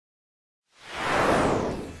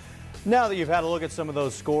Now that you've had a look at some of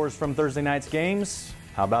those scores from Thursday night's games,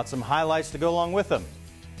 how about some highlights to go along with them?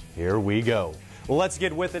 Here we go. Well, let's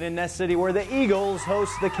get with it in Ness City, where the Eagles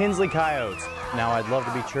host the Kinsley Coyotes. Now, I'd love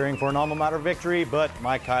to be cheering for an alma mater victory, but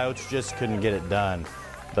my Coyotes just couldn't get it done.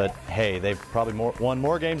 But hey, they've probably won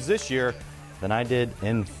more games this year than I did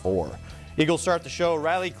in 4. Eagles start the show.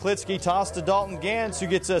 Riley Klitsky tossed to Dalton Gantz, who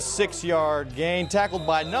gets a 6-yard gain, tackled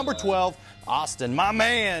by number 12, Austin. My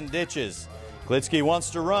man ditches. Klitsky wants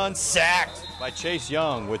to run, sacked by Chase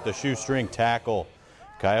Young with the shoestring tackle.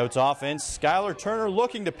 Coyotes offense, Skylar Turner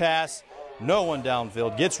looking to pass. No one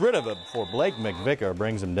downfield, gets rid of it before Blake McVicker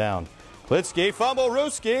brings him down. Klitsky, fumble,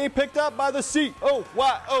 Ruski, picked up by the C-O-Y-O-T-E-S.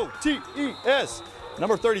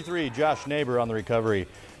 Number 33, Josh Neighbor on the recovery.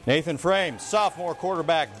 Nathan Frame, sophomore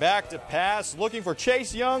quarterback, back to pass, looking for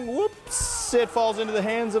Chase Young. Whoops, it falls into the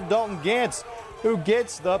hands of Dalton Gantz, who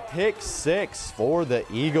gets the pick 6 for the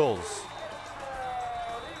Eagles.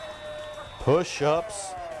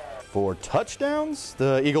 Push-ups for touchdowns.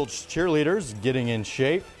 The Eagles cheerleaders getting in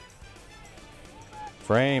shape.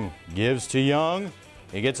 Frame gives to Young.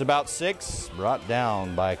 He gets about 6, brought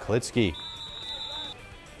down by Klitsky.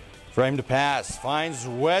 Frame to pass, finds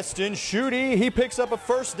Weston Schutte. He picks up a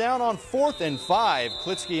first down on 4th and 5.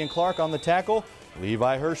 Klitsky and Clark on the tackle.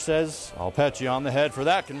 Levi Hirsch says, I'll pat you on the head for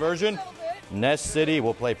that conversion. Ness City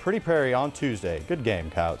will play Pretty Prairie on Tuesday. Good game,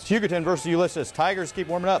 Coyotes. Hugoton versus Ulysses. Tigers keep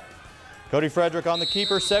warming up. Cody Frederick on the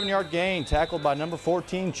keeper, 7-yard gain, tackled by number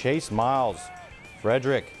 14, Chase Miles.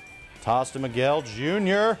 Frederick tossed to Miguel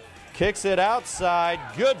Jr., kicks it outside,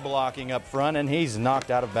 good blocking up front, and he's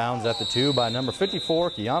knocked out of bounds at the 2 by number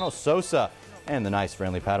 54, Keanu Sosa. And the nice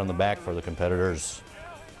friendly pat on the back for the competitors.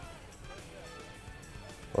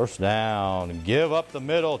 First down, give up the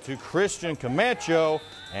middle to Christian Camacho,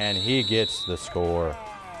 and he gets the score.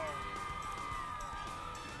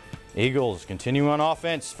 Eagles continue on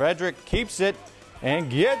offense. Frederick keeps it and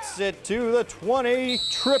gets it to the 20,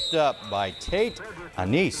 tripped up by Tate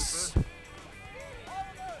Anise.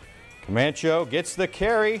 Camacho gets the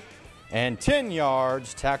carry and 10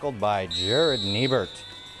 yards, tackled by Jared Niebert.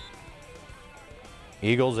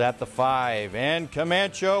 Eagles at the 5, and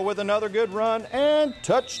Camacho with another good run and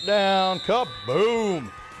touchdown. Kaboom!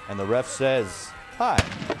 And the ref says, hi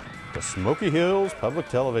to Smoky Hills Public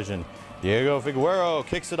Television. Diego Figueroa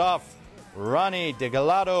kicks it off. Ronnie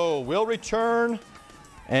DeGalato will return,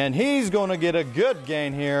 and he's going to get a good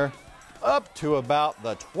gain here, up to about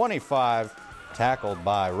the 25, tackled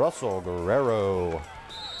by Russell Guerrero.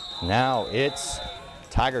 Now it's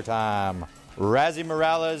Tiger time. Razzie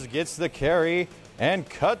Morales gets the carry and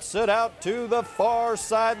cuts it out to the far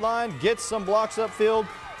sideline, gets some blocks upfield,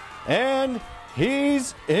 and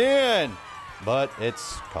he's in, but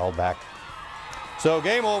it's called back. So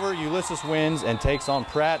game over, Ulysses wins and takes on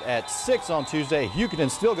Pratt at 6 on Tuesday.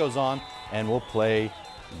 Hugoton still goes on and will play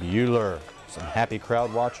Buhler. Some happy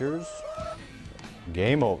crowd watchers.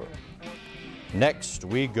 Game over. Next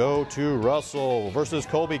we go to Russell versus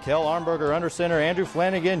Colby. Kel Arnberger under center. Andrew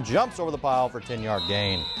Flanagan jumps over the pile for 10-yard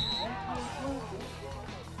gain.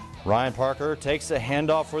 Ryan Parker takes a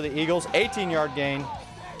handoff for the Eagles. 18-yard gain.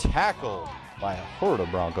 Tackled by a herd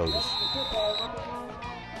of Broncos.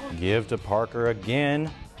 Give to Parker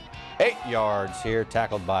again. 8 yards here,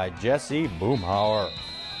 tackled by Jesse Boomhauer.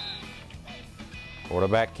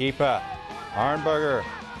 Quarterback keeper. Arnberger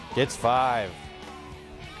gets 5.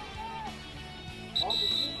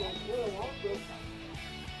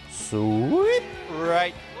 Sweep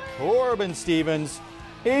right. Corbin Stevens.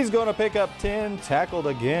 He's going to pick up 10, tackled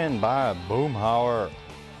again by Boomhauer.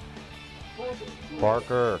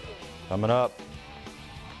 Parker coming up.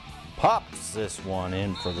 Pops this one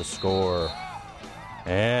in for the score.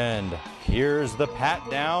 And here's the pat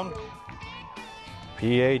down.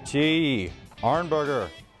 PAT. Arnberger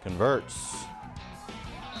converts.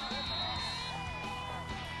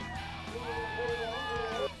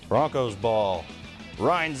 Broncos ball.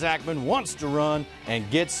 Ryan Zachman wants to run and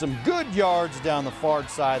gets some good yards down the far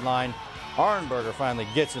sideline. Arnberger finally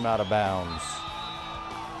gets him out of bounds.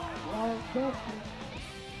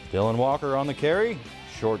 Dylan Walker on the carry.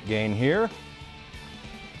 Short gain here.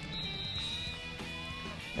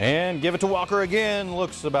 And give it to Walker again.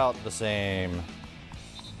 Looks about the same.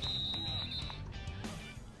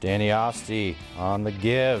 Danny Osti on the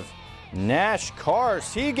give. Nash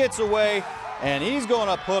Karst, he gets away, and he's going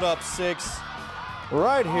to put up 6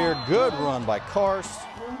 right here. Good run by Karst.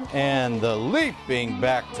 And the leaping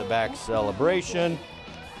back-to-back celebration.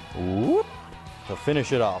 Whoop, to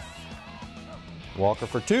finish it off. Walker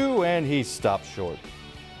for 2, and he stopped short.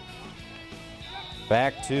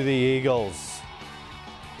 Back to the Eagles.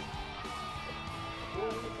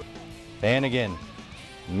 Flanagan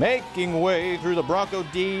making way through the Bronco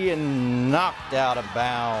D and knocked out of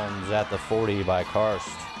bounds at the 40 by Karst.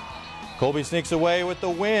 Colby sneaks away with the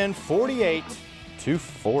win,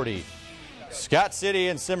 48-40. Scott City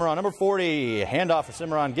and Cimarron, number 40, handoff for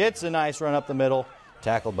Cimarron, gets a nice run up the middle,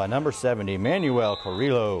 tackled by number 70, Manuel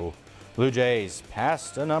Carrillo. Blue Jays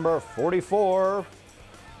pass to number 44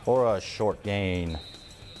 for a short gain.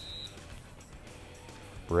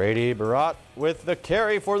 Brady Barat with the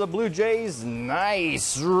carry for the Blue Jays.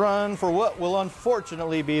 Nice run for what will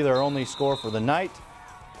unfortunately be their only score for the night.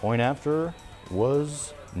 Point after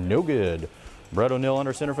was no good. Brett O'Neill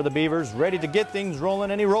under center for the Beavers, ready to get things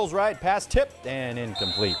rolling, and he rolls right, pass tipped and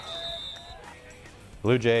incomplete.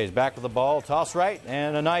 Blue Jays back with the ball, toss right,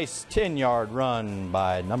 and a nice 10-yard run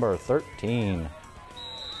by number 13.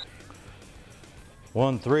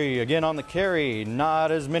 1-3 again on the carry,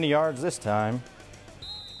 not as many yards this time.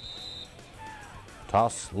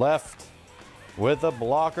 Toss left with a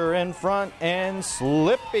blocker in front and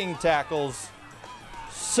slipping tackles.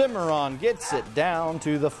 Cimarron gets it down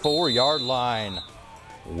to the 4-yard line.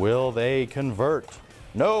 Will they convert?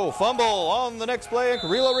 No, fumble on the next play, and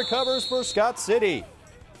Carrillo recovers for Scott City.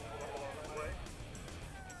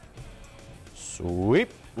 Sweep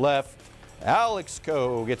left. Alex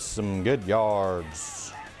Coe gets some good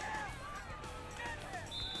yards.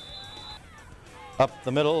 Up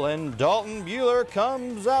the middle, and Dalton Bueller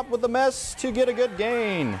comes up with the mess to get a good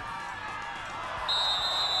gain.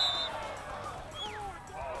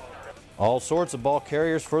 All sorts of ball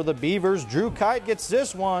carriers for the Beavers. Drew Kite gets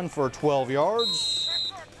this one for 12 yards.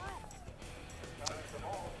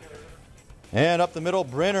 And up the middle,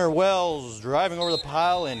 Brenner Wells driving over the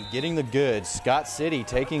pile and getting the goods. Scott City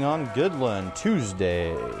taking on Goodland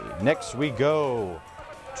Tuesday. Next we go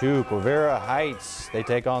to Quivira Heights. They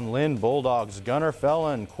take on Linn Bulldogs. Gunnar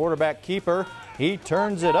Felon, quarterback keeper. He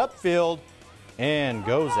turns it upfield and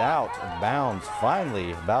goes out of bounds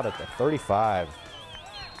finally about at the 35.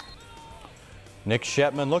 Nick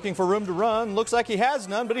Shepman looking for room to run. Looks like he has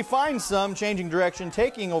none, but he finds some, changing direction,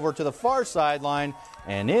 taking over to the far sideline,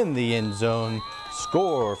 and in the end zone,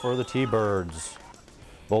 score for the T-Birds.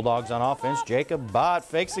 Bulldogs on offense. Jacob Bott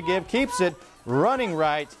fakes a give, keeps it, running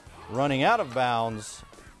right, running out of bounds,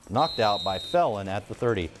 knocked out by Felon at the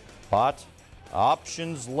 30. Bott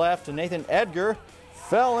options left to Nathan Edgar.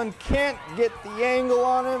 Felon can't get the angle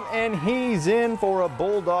on him, and he's in for a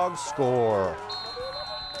Bulldog score.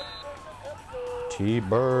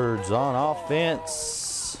 T-Birds on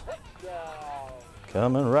offense.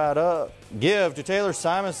 Coming right up. Give to Taylor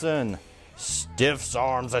Simonson. Stiffs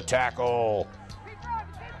arms a tackle.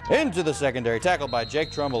 Into the secondary. Tackled by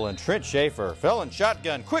Jake Trumbull and Trent Schaefer. Felon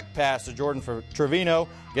shotgun. Quick pass to Jordan Trevino.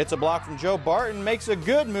 Gets a block from Joe Barton. Makes a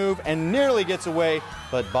good move and nearly gets away.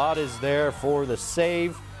 But Bott is there for the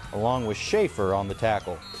save along with Schaefer on the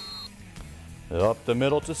tackle. Up the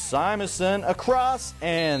middle to Simonson. Across,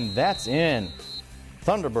 and that's in.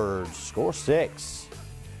 Thunderbirds score 6.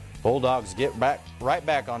 Bulldogs get right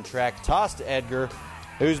back on track. Toss to Edgar,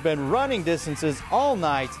 who's been running distances all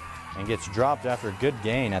night and gets dropped after a good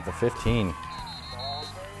gain at the 15.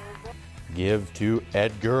 Give to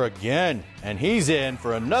Edgar again, and he's in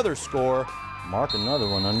for another score. Mark another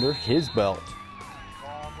one under his belt.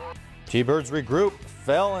 T-Birds regroup.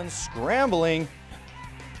 Felon scrambling.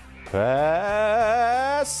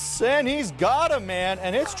 Pass, and he's got him, man,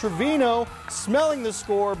 and it's Trevino smelling the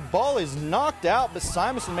score. Ball is knocked out, but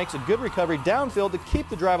Simonson makes a good recovery downfield to keep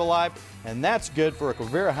the drive alive, and that's good for a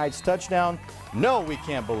Quivira Heights touchdown. No, we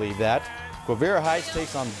can't believe that. Quivira Heights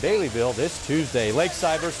takes on Baileyville this Tuesday.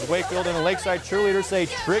 Lakeside versus Wakefield, and the Lakeside cheerleaders say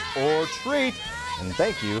trick or treat, and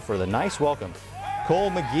thank you for the nice welcome. Cole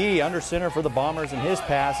McGee under center for the Bombers, and his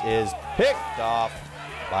pass is picked off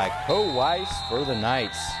by Co Weiss for the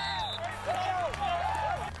Knights.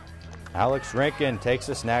 Alex Rankin takes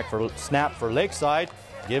a snap for Lakeside,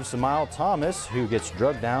 gives to Miles Thomas, who gets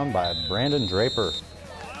drugged down by Brandon Draper.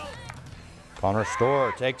 Connor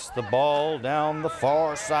Storr takes the ball down the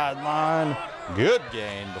far sideline. Good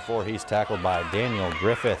gain before he's tackled by Daniel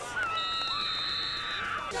Griffith.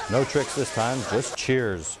 No tricks this time, just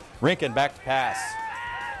cheers. Rankin back to pass.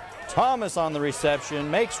 Thomas on the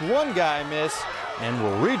reception, makes one guy miss, and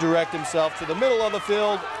will redirect himself to the middle of the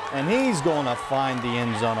field, and he's going to find the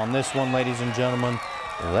end zone on this one, ladies and gentlemen.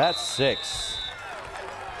 That's 6.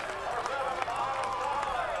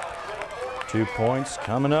 2 points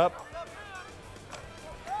coming up.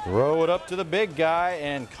 Throw it up to the big guy,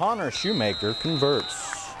 and Connor Shoemaker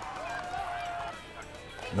converts.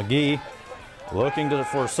 McGee looking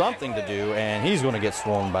for something to do, and he's going to get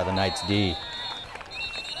swarmed by the Knights D.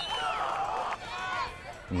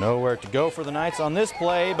 Nowhere to go for the Knights on this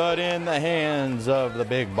play, but in the hands of the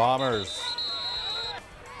big Bombers.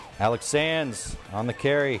 Alex Sands on the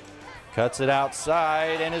carry, cuts it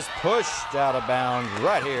outside and is pushed out of bounds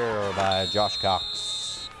right here by Josh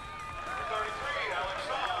Cox.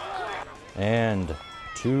 And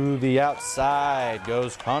to the outside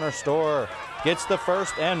goes Connor Storr. Gets the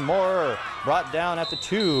first and more, brought down at the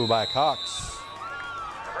 2 by Cox.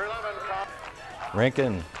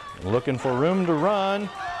 Rankin looking for room to run,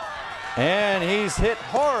 and he's hit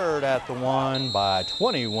hard at the 1 by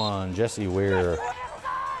 21, Jesse Weir.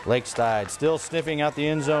 Lakeside still sniffing out the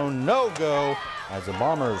end zone, no go, as the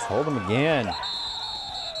Bombers hold them again.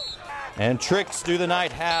 And tricks do the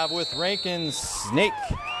Knight have with Rankin's snake.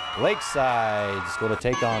 Lakeside's going to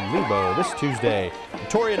take on Lebo this Tuesday.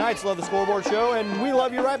 Victoria Knights love the Scoreboard Show, and we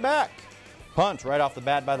love you right back. Punt right off the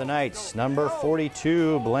bat by the Knights. Number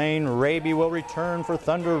 42, Blaine Raby, will return for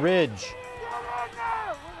Thunder Ridge.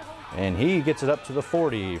 And he gets it up to the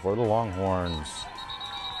 40 for the Longhorns.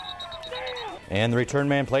 And the return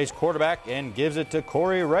man plays quarterback and gives it to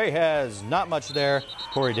Corey Reyes. Not much there.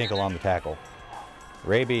 Corey Dinkle on the tackle.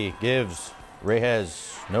 Raby gives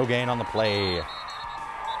Reyes no gain on the play.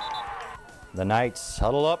 The Knights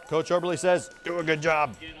huddle up. Coach Oberle says, do a good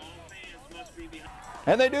job.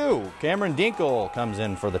 And they do. Cameron Dinkle comes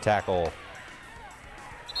in for the tackle.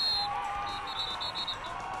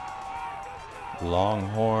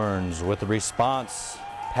 Longhorns with the response.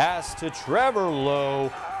 Pass to Trevor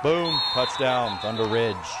Lowe. Boom, touchdown, Thunder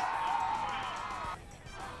Ridge.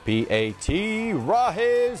 P.A.T.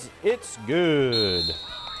 Rajes, it's good.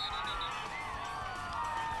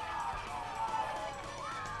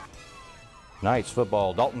 Knights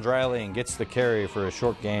football. Dalton Dreiling gets the carry for a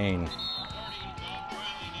short gain.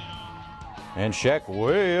 And Sheck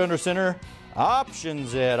way under center.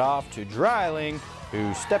 Options it off to Dreiling,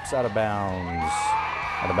 who steps out of bounds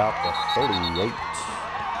at about the 38.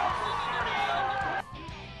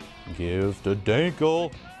 Give to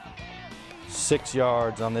Dinkle. 6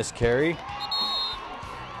 yards on this carry.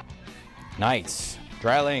 Knights.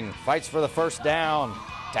 Dreiling fights for the first down.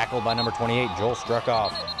 Tackled by number 28, Joel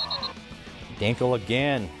Struckoff. Dinkle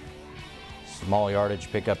again. Small yardage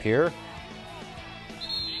pickup here.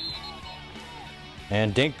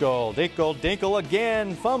 And Dinkle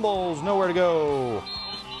again. Fumbles, nowhere to go.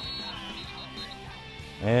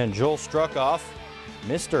 And Joel Struckoff,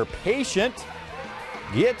 Mr. Patient,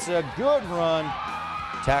 gets a good run.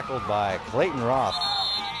 Tackled by Clayton Roth.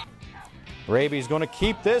 Raby's going to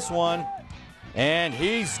keep this one. And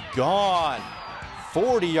he's gone.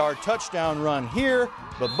 40-yard touchdown run here.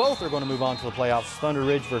 But both are going to move on to the playoffs. Thunder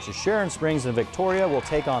Ridge versus Sharon Springs, and Victoria will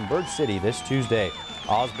take on Bird City this Tuesday.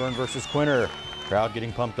 Osborne versus Quinter. Crowd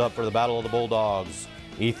getting pumped up for the Battle of the Bulldogs.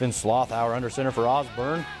 Ethan Slothauer under center for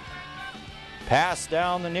Osborne. Pass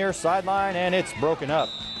down the near sideline, and it's broken up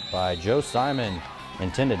by Joe Simon,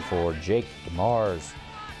 intended for Jake DeMars.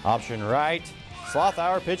 Option right.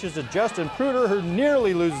 Slothauer pitches to Justin Pruder, who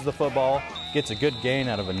nearly loses the football. Gets a good gain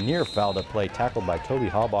out of a near fouled up play, tackled by Toby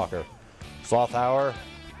Hallbacher. Slothauer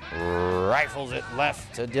rifles it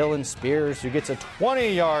left to Dylan Spears, who gets a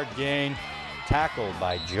 20-yard gain, tackled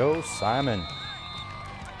by Joe Simon.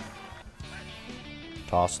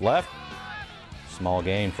 Toss left, small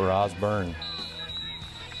gain for Osborne.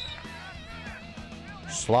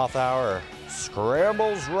 Slothauer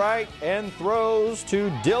scrambles right and throws to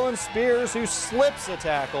Dylan Spears, who slips a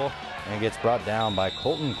tackle and gets brought down by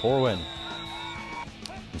Colton Corwin.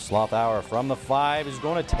 And Slothauer from the 5 is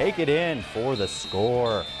going to take it in for the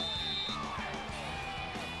score.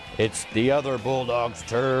 It's the other Bulldogs'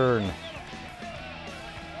 turn.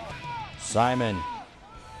 Simon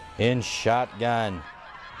in shotgun.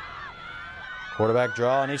 Quarterback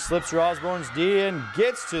draw, and he slips through Osborne's D and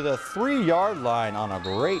gets to the 3-yard line on a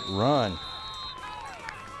great run.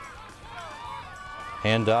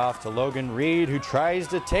 Handoff to Logan Reed, who tries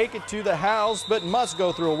to take it to the house, but must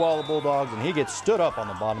go through a wall of Bulldogs, and he gets stood up on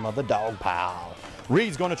the bottom of the dog pile.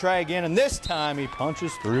 Reed's going to try again, and this time he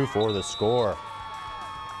punches through for the score.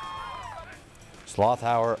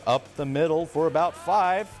 Slothauer up the middle for about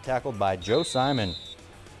 5, tackled by Joe Simon.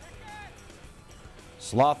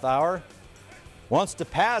 Slothauer wants to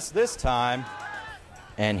pass this time,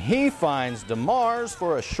 and he finds DeMars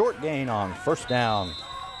for a short gain on first down.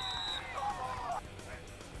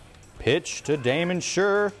 Pitch to Damon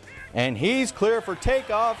Schur, and he's clear for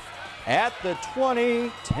takeoff at the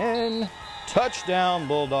 20-10. Touchdown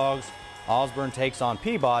Bulldogs. Osborne takes on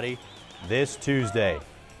Peabody this Tuesday.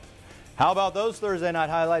 How about those Thursday night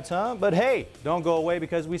highlights, huh? But hey, don't go away,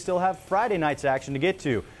 because we still have Friday night's action to get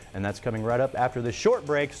to, and that's coming right up after this short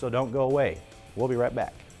break, so don't go away. We'll be right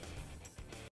back.